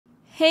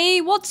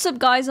Hey, what's up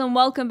guys and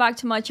welcome back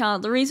to my channel.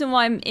 The reason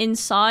why I'm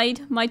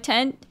inside my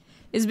tent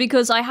is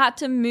because I had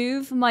to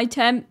move my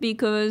tent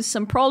because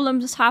some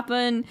problems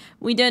happened.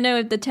 We don't know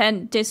if the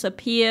tent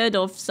disappeared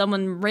or if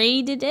someone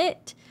raided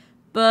it.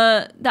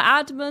 But the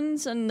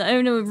admins and the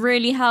owner were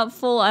really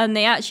helpful and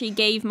they actually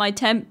gave my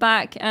tent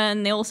back,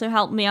 and they also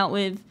helped me out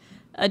with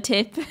a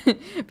tip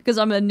because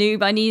I'm a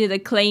noob. I needed a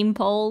claim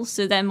pole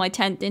so then my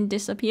tent didn't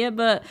disappear,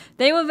 but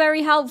they were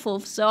very helpful,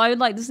 so I would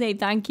like to say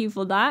thank you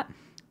for that.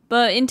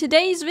 But in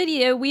today's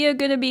video we are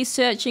going to be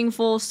searching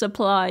for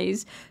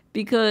supplies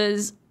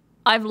because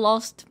I've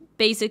lost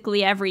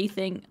basically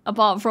everything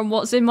apart from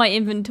what's in my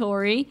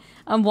inventory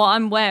and what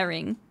I'm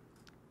wearing.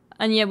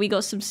 And yeah, we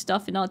got some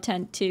stuff in our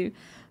tent too.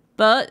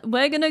 But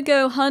we're gonna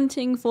go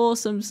hunting for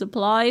some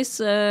supplies.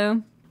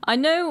 So I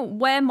know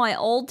where my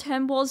old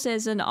tent was,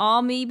 there's an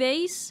army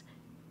base.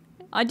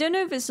 I don't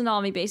know if it's an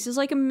army base, it's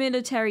like a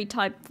military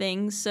type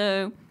thing.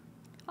 So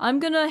I'm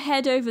gonna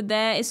head over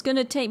there. It's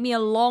gonna take me a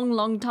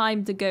long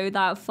time to go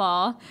that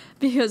far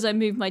because I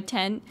moved my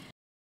tent.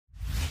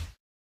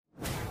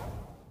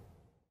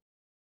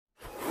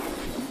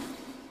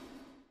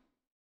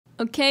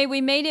 Okay,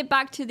 we made it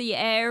back to the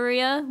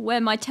area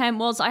where my tent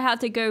was. I had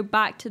to go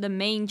back to the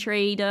main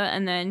trader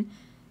and then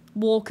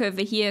walk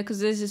over here because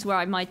this is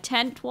where my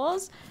tent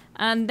was.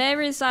 And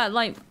there is that,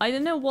 like, I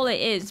don't know what it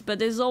is, but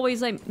there's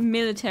always like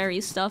military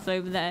stuff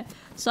over there.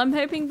 So I'm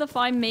hoping to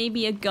find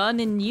maybe a gun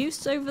in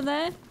use over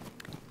there.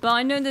 But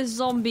I know there's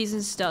zombies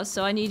and stuff,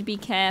 so I need to be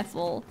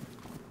careful.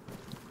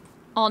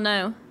 Oh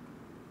no.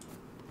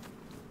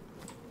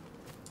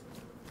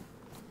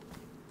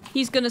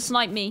 He's gonna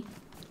snipe me.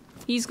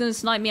 He's gonna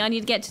snipe me. I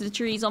need to get to the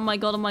trees. Oh my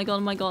god, oh my god, oh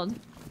my god.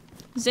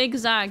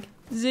 Zigzag.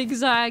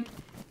 Zigzag.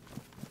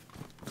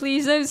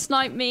 Please don't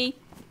snipe me.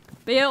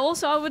 But yeah,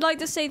 also I would like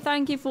to say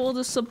thank you for all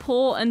the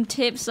support and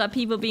tips that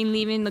people have been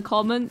leaving in the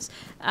comments.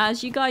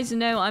 As you guys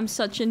know, I'm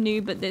such a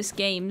noob at this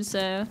game,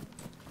 so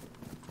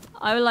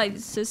I would like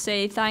to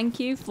say thank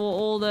you for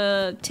all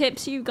the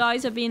tips you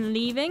guys have been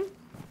leaving.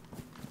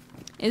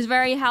 It's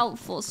very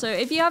helpful. So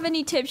if you have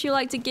any tips you'd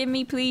like to give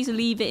me, please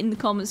leave it in the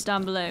comments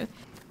down below.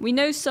 We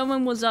know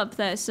someone was up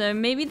there, so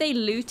maybe they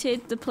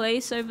looted the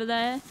place over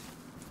there.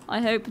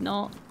 I hope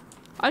not.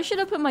 I should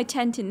have put my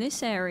tent in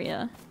this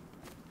area.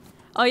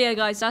 Oh yeah,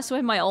 guys, that's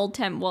where my old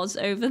tent was,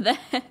 over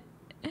there.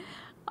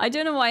 I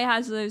don't know why it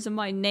has those in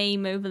my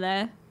name over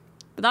there.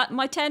 But that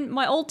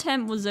my old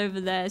tent was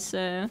over there,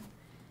 so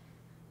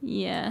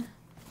yeah.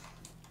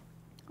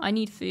 I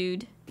need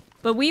food.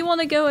 But we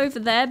want to go over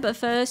there, but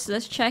first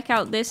let's check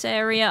out this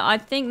area. I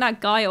think that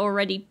guy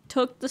already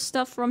took the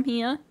stuff from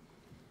here.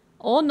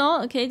 Or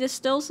not. Okay, there's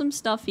still some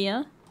stuff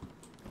here.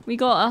 We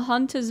got a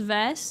hunter's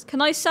vest.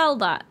 Can I sell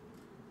that?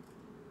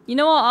 You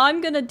know what? I'm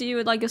gonna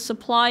do like a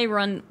supply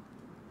run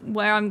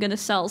where I'm gonna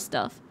sell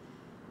stuff.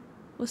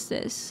 What's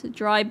this? A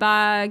dry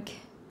bag.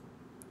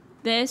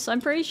 This. I'm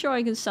pretty sure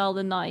I can sell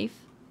the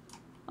knife.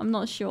 I'm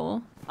not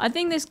sure. I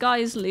think this guy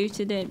has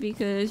looted it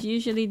because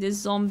usually there's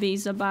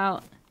zombies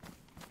about.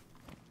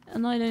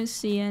 And I don't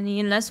see any.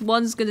 Unless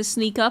one's gonna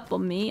sneak up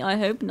on me. I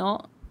hope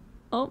not.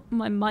 Oh,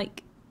 my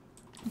mic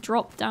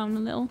dropped down a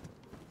little.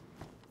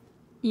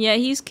 Yeah,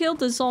 he's killed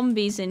the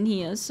zombies in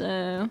here,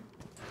 so.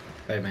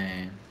 Hey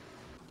man.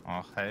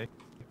 Oh hey.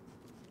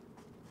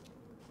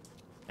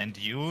 And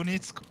you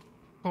need scope?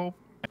 Oh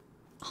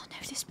no,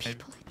 there's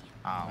people in here.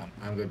 Oh.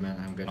 I'm good,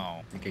 man. I'm good.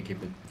 No. You can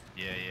keep it.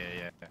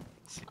 Yeah.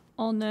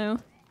 Oh no.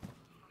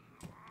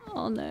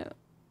 Oh no.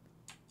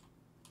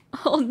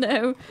 Oh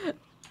no.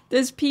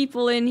 There's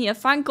people in here.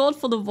 Thank God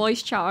for the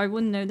voice chat. I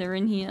wouldn't know they're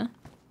in here.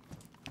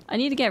 I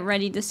need to get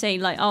ready to say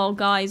like, oh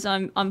guys,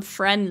 I'm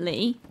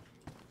friendly.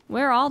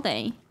 Where are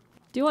they?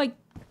 Do I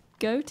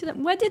go to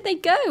them? Where did they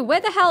go?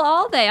 Where the hell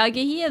are they? I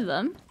can hear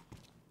them.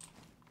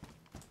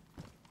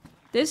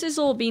 This is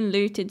all being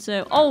looted,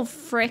 so oh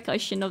frick, I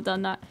shouldn't have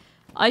done that.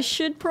 I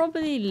should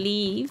probably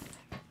leave.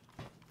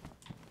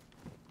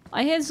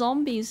 I hear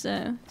zombies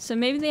though, so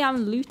maybe they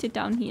haven't looted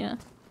down here.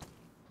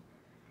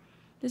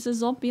 There's a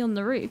zombie on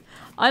the roof.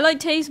 I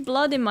like taste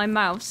blood in my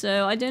mouth,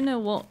 so I don't know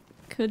what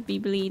could be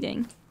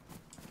bleeding.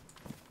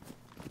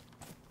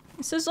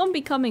 It's a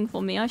zombie coming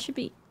for me. I should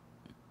be.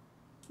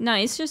 No,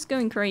 it's just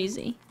going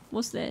crazy.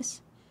 What's this?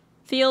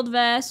 Field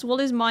vest.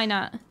 What is mine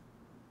at?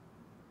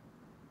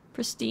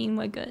 Pristine.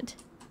 We're good.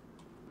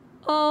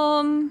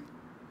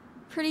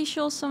 Pretty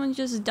sure someone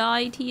just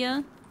died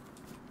here.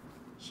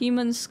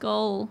 Human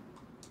skull.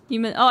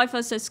 Human. Oh, I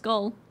first said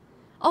skull.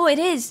 Oh, it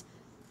is.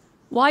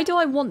 Why do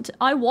I want it?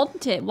 I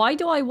want it. Why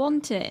do I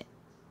want it?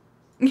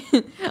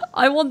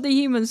 I want the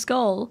human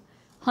skull.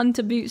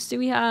 Hunter boots. Do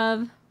we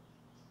have?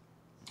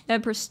 They're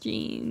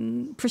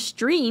pristine.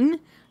 Pristine?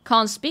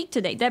 Can't speak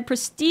today. They're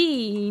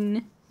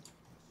pristine.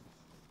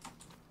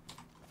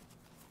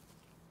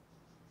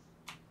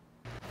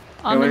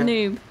 I'm a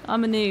noob.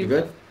 I'm a noob. You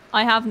good?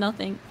 I have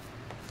nothing.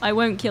 I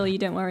won't kill you,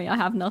 don't worry. I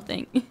have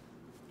nothing.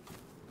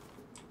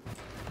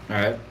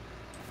 Alright.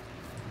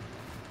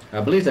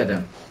 I believe that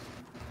then.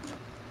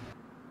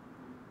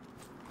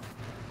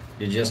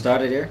 You just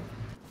started here?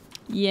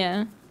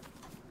 Yeah.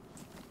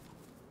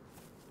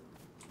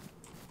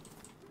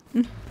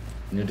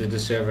 New to the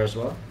server as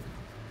well?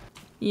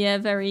 Yeah,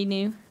 very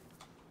new.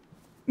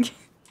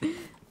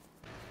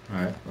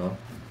 Alright, well,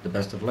 the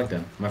best of luck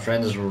then. My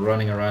friend is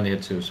running around here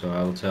too, so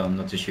I will tell him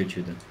not to shoot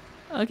you then.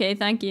 Okay,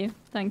 thank you.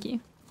 Thank you.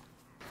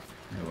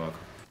 You're welcome.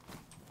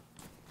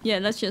 Yeah,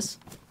 let's just...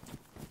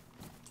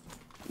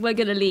 We're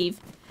gonna leave.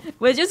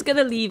 We're just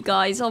gonna leave,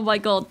 guys. Oh my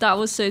god, that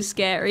was so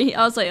scary.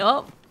 I was like,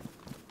 oh.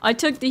 I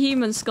took the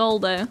human skull,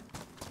 though.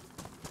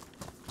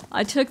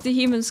 I took the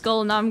human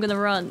skull, and now I'm gonna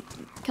run.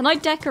 Can I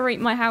decorate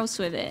my house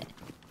with it?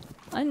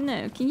 I don't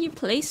know. Can you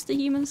place the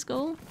human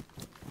skull?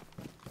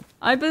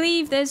 I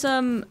believe there's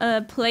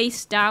a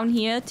place down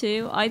here,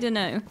 too. I don't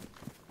know.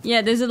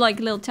 Yeah, there's a, like,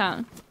 little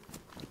town.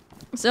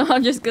 So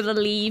I'm just gonna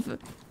leave.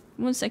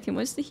 1 second,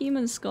 where's the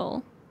human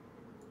skull?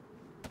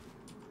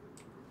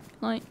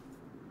 Like...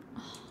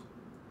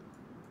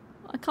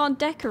 I can't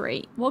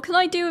decorate. What can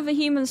I do with a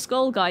human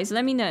skull, guys?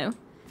 Let me know.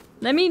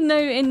 Let me know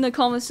in the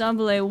comments down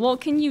below.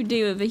 What can you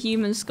do with a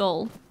human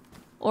skull?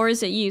 Or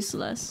is it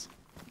useless?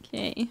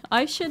 Okay.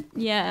 I should...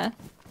 Yeah.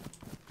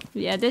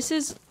 Yeah, this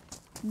is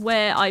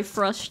where I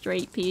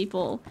frustrate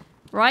people.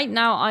 Right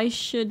now, I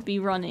should be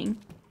running.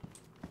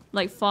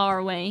 Like, far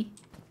away.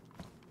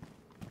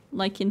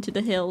 Like, into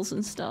the hills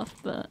and stuff,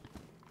 but...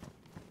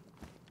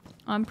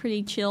 I'm a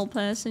pretty chill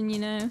person, you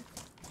know?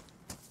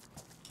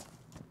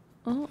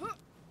 Oh...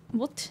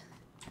 What?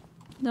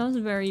 That was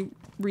very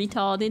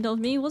retarded of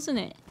me, wasn't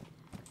it?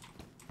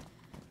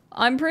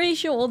 I'm pretty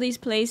sure all these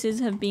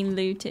places have been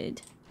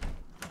looted.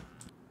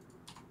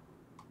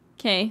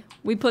 Okay,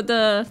 we put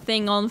the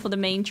thing on for the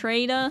main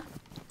trader.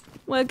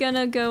 We're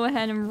gonna go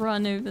ahead and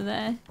run over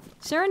there.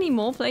 Is there any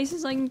more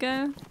places I can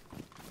go?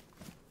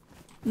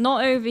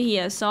 Not over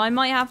here, so I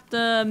might have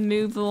to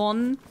move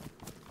on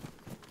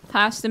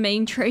past the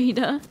main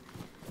trader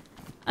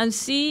and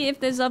see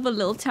if there's other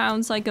little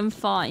towns I can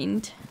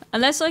find.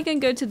 Unless I can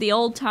go to the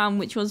old town,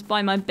 which was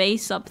by my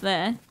base up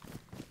there.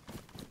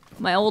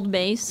 My old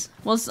base.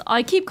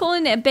 I keep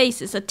calling it a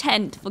base, it's a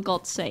tent, for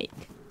God's sake.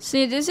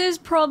 See, this is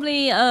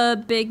probably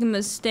a big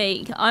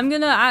mistake. I'm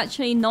gonna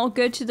actually not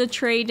go to the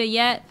trader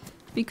yet,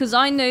 because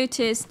I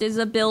noticed there's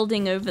a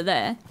building over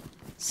there.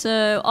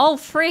 So, oh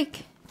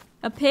frick!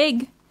 A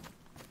pig!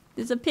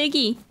 There's a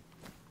piggy!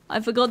 I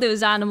forgot there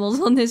was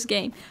animals on this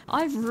game.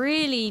 I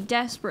really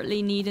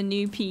desperately need a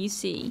new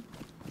PC.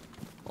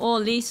 Or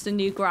at least a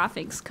new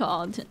graphics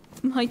card.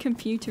 My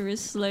computer is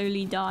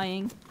slowly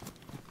dying.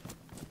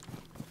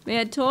 But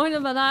yeah, talking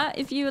about that,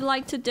 if you would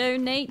like to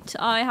donate,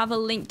 I have a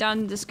link down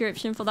in the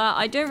description for that.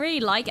 I don't really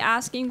like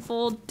asking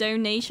for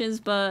donations,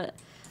 but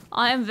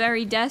I am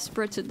very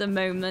desperate at the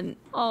moment.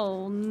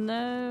 Oh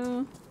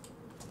no.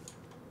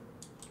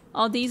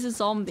 Oh, these are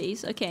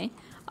zombies. Okay.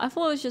 I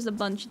thought it was just a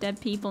bunch of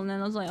dead people, and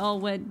then I was like, oh,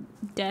 we're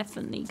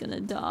definitely gonna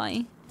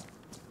die.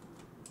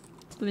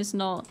 But it's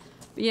not.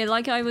 But yeah,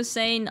 like I was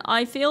saying,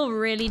 I feel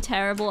really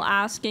terrible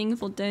asking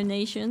for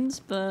donations,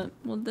 but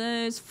well,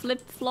 there's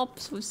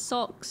flip-flops with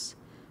socks.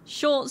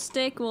 Short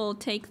stick, we'll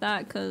take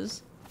that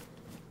because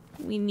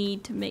we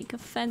need to make a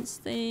fence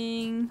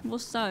thing.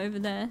 What's that over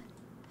there?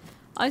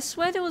 I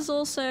swear there was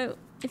also,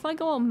 if I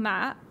go on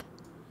map,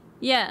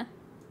 yeah.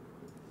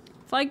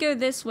 If I go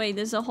this way,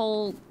 there's a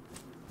whole...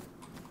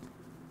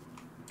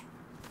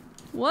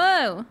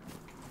 Whoa!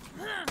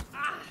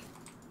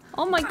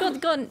 Oh my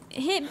god,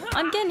 hit!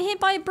 I'm getting hit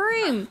by a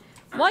broom!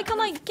 Why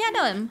can't I get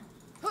him?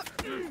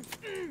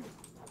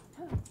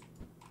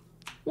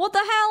 What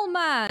the hell,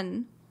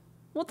 man?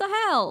 What the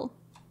hell?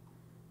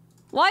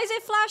 Why is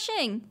it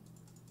flashing?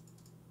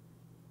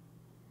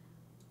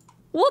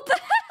 What the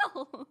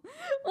hell?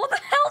 What the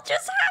hell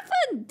just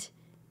happened?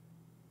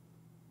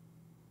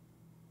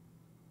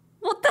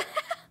 What the hell?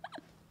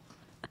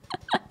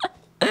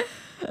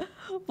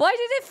 Why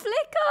did it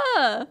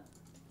flicker?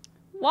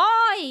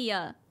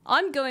 Why?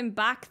 I'm going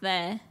back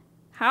there.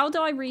 How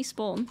do I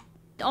respawn?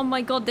 Oh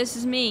my god, this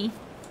is me.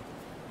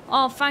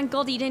 Oh, thank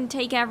god he didn't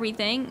take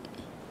everything.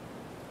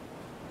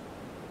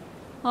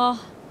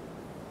 Oh.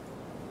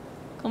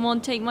 Come on,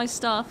 take my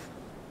stuff.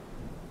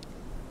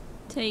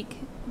 Take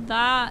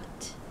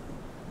that.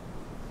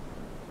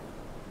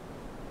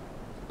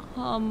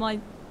 Oh, my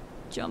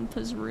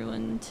jumper's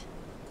ruined.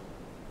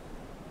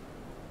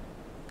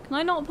 Can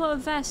I not put a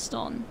vest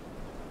on?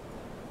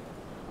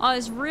 Oh,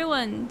 it's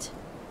ruined.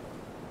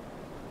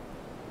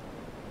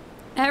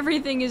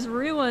 Everything is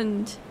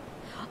ruined.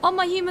 Oh,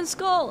 my human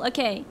skull.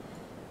 Okay.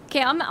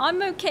 Okay,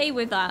 I'm okay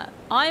with that.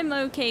 I'm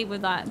okay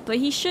with that. But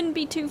he shouldn't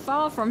be too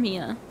far from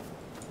here.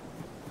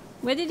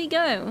 Where did he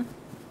go?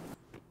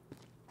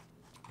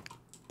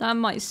 That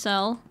might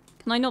sell.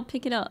 Can I not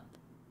pick it up?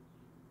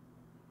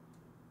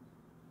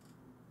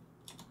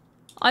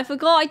 I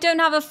forgot I don't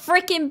have a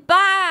freaking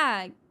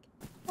bag!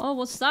 Oh,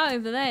 what's that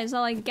over there? Is that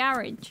like a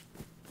garage?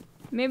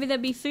 Maybe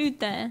there'd be food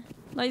there.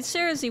 Like,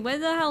 seriously, where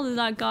the hell did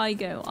that guy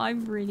go? I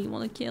really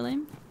want to kill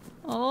him.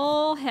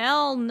 Oh,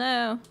 hell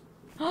no.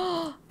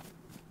 Oh,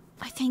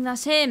 I think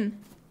that's him.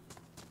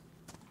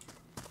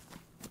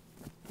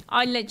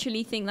 I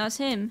literally think that's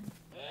him.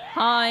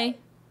 Hi.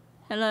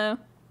 Hello.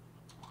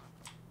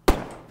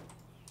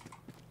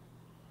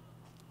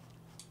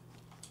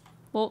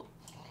 What?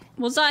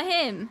 Was that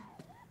him?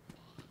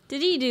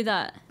 Did he do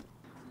that?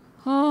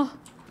 Oh.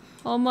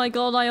 Oh my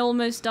god, I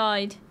almost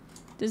died.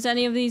 Does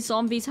any of these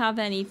zombies have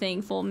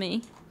anything for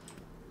me?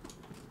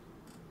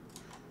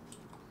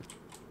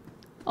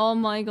 Oh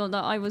my god,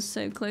 I was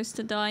so close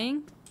to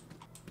dying.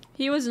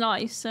 He was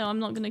nice, so I'm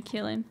not gonna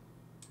kill him.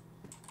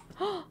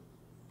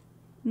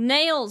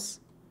 Nails!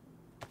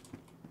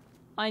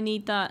 I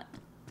need that.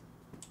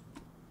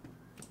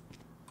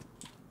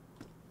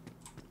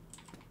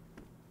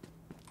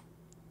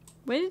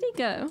 Where did he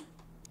go?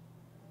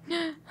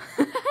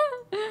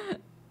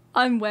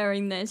 I'm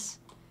wearing this.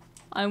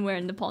 I'm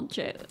wearing the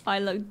poncho. I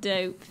look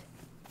dope.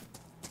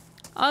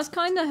 I was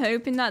kind of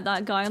hoping that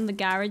that guy on the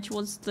garage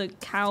was the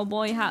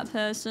cowboy hat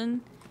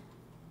person.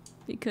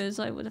 Because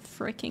I would have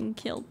freaking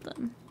killed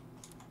them.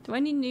 Do I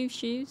need new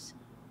shoes?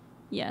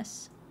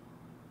 Yes.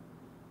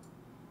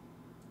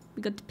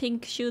 We got the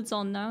pink shoes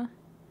on now.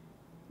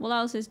 What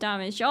else is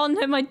damaged? Oh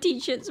no, my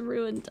t-shirt's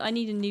ruined. I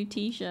need a new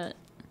t-shirt.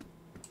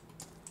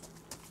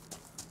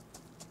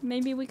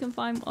 Maybe we can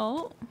find...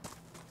 Oh.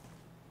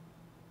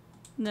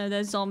 No,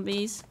 there's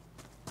zombies.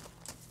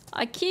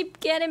 I keep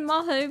getting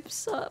my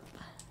hopes up.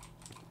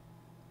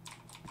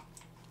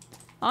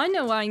 I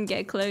know where I can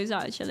get clothes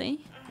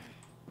actually.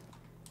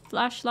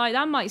 Flashlight,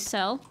 that might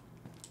sell.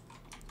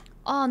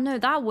 Oh no,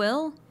 that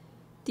will.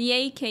 The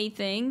AK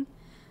thing.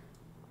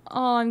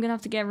 Oh, I'm gonna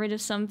have to get rid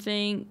of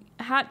something.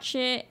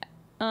 Hatchet.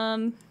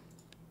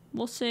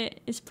 What's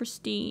it? It's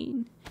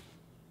pristine.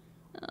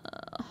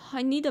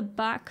 I need a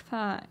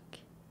backpack.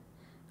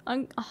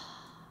 I'll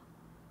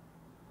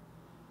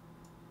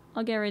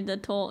get rid of the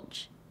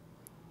torch.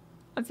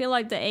 I feel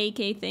like the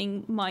AK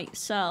thing might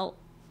sell.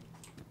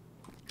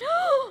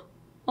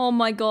 Oh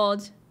my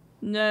god.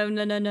 No,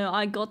 no, no, no.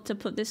 I got to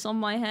put this on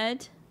my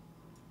head.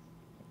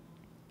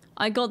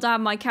 I got to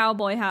have my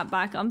cowboy hat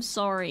back. I'm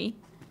sorry.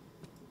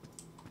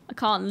 I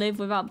can't live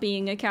without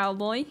being a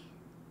cowboy.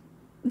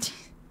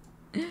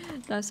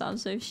 That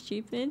sounds so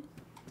stupid.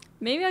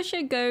 Maybe I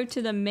should go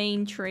to the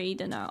main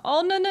trader now.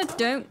 Oh, no, no,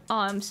 don't. Oh,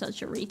 I'm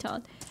such a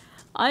retard.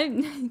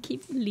 I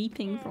keep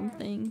leaping from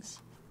things.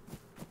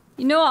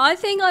 You know what? I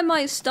think I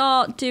might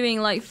start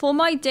doing, like, for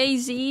my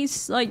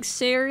DayZ's, like,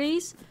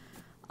 series,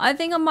 I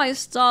think I might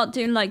start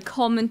doing, like,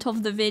 comment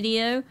of the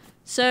video.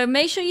 So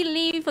make sure you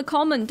leave a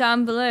comment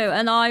down below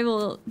and I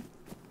will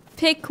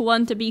pick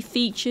one to be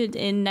featured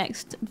in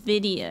next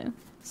video.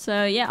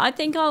 So yeah, I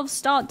think I'll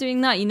start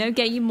doing that, you know,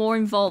 get you more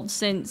involved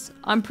since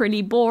I'm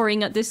pretty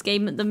boring at this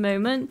game at the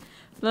moment.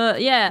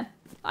 But yeah,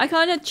 I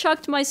kind of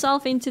chucked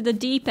myself into the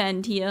deep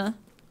end here.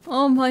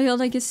 Oh my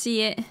god, I can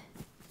see it.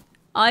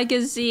 I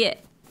can see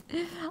it.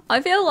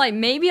 I feel like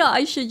maybe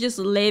I should just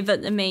live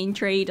at the main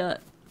trader.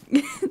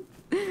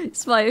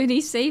 It's my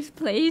only safe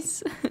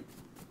place.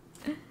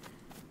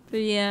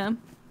 But yeah,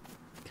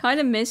 kind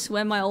of miss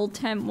where my old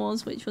tent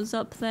was, which was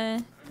up there.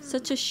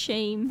 Such a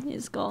shame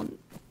it's gone.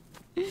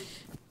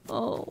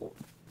 Oh.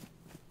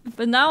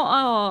 But now,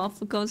 oh,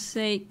 for God's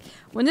sake.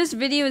 When this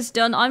video is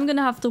done, I'm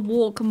gonna have to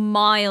walk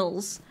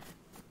miles.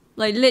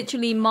 Like,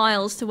 literally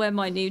miles to where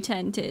my new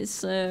tent is,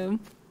 so...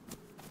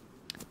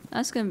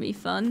 That's gonna be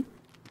fun.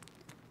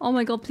 Oh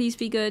my god, please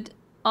be good.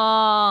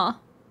 Ah.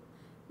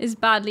 It's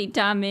badly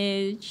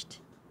damaged.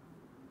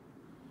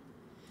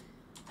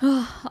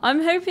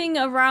 I'm hoping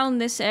around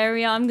this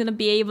area I'm gonna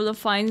be able to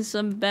find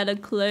some better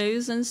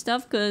clothes and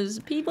stuff, because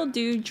people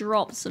do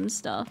drop some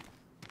stuff.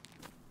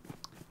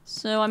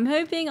 So I'm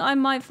hoping I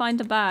might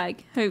find a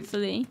bag,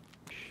 hopefully.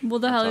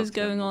 What the hell is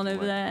going on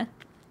over there?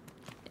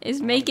 It's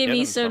making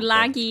me so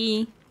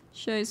laggy.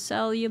 Show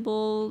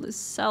sellable. Let's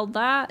sell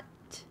that.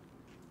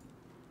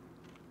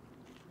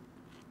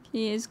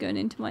 He is going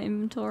into my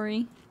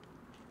inventory.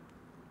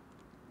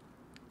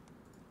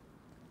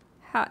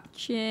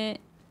 Hatchet.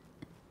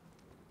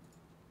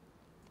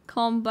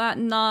 Combat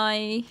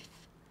knife.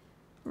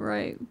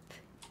 Rope.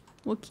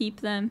 We'll keep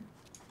them.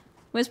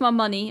 Where's my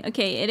money?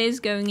 Okay, it is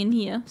going in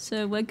here,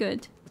 so we're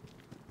good.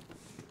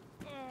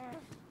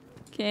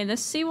 Okay,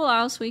 let's see what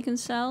else we can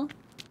sell.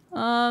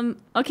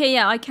 Okay,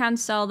 yeah, I can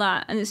sell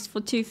that, and it's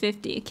for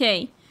 250.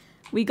 Okay,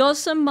 we got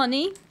some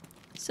money,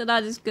 so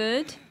that is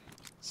good.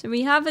 So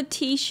we have a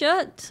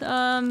t-shirt.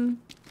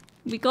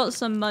 We got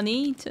some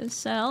money to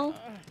sell.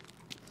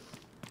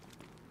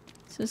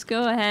 So let's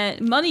go ahead.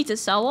 Money to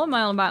sell? What am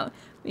I on about?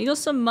 We got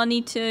some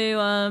money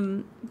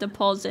to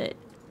deposit.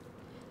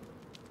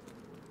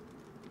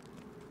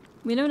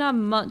 We don't have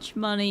much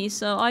money,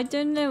 so I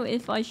don't know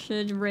if I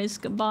should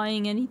risk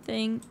buying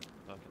anything.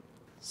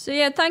 So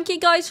yeah, thank you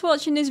guys for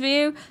watching this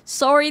video.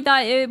 Sorry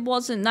that it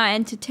wasn't that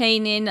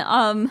entertaining.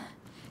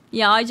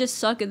 Yeah, I just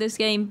suck at this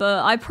game,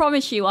 but I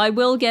promise you, I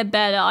will get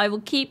better. I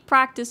will keep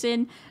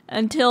practicing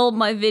until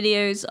my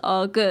videos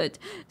are good.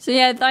 So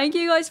yeah, thank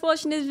you guys for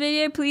watching this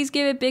video. Please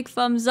give it a big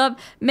thumbs up.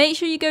 Make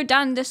sure you go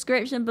down in the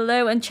description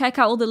below and check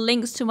out all the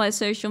links to my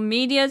social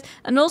medias,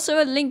 and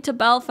also a link to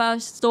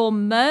Belfast Store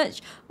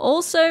merch.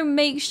 Also,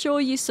 make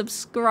sure you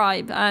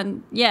subscribe,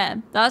 and yeah,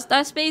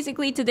 that's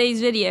basically today's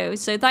video.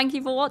 So thank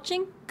you for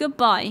watching.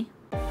 Goodbye.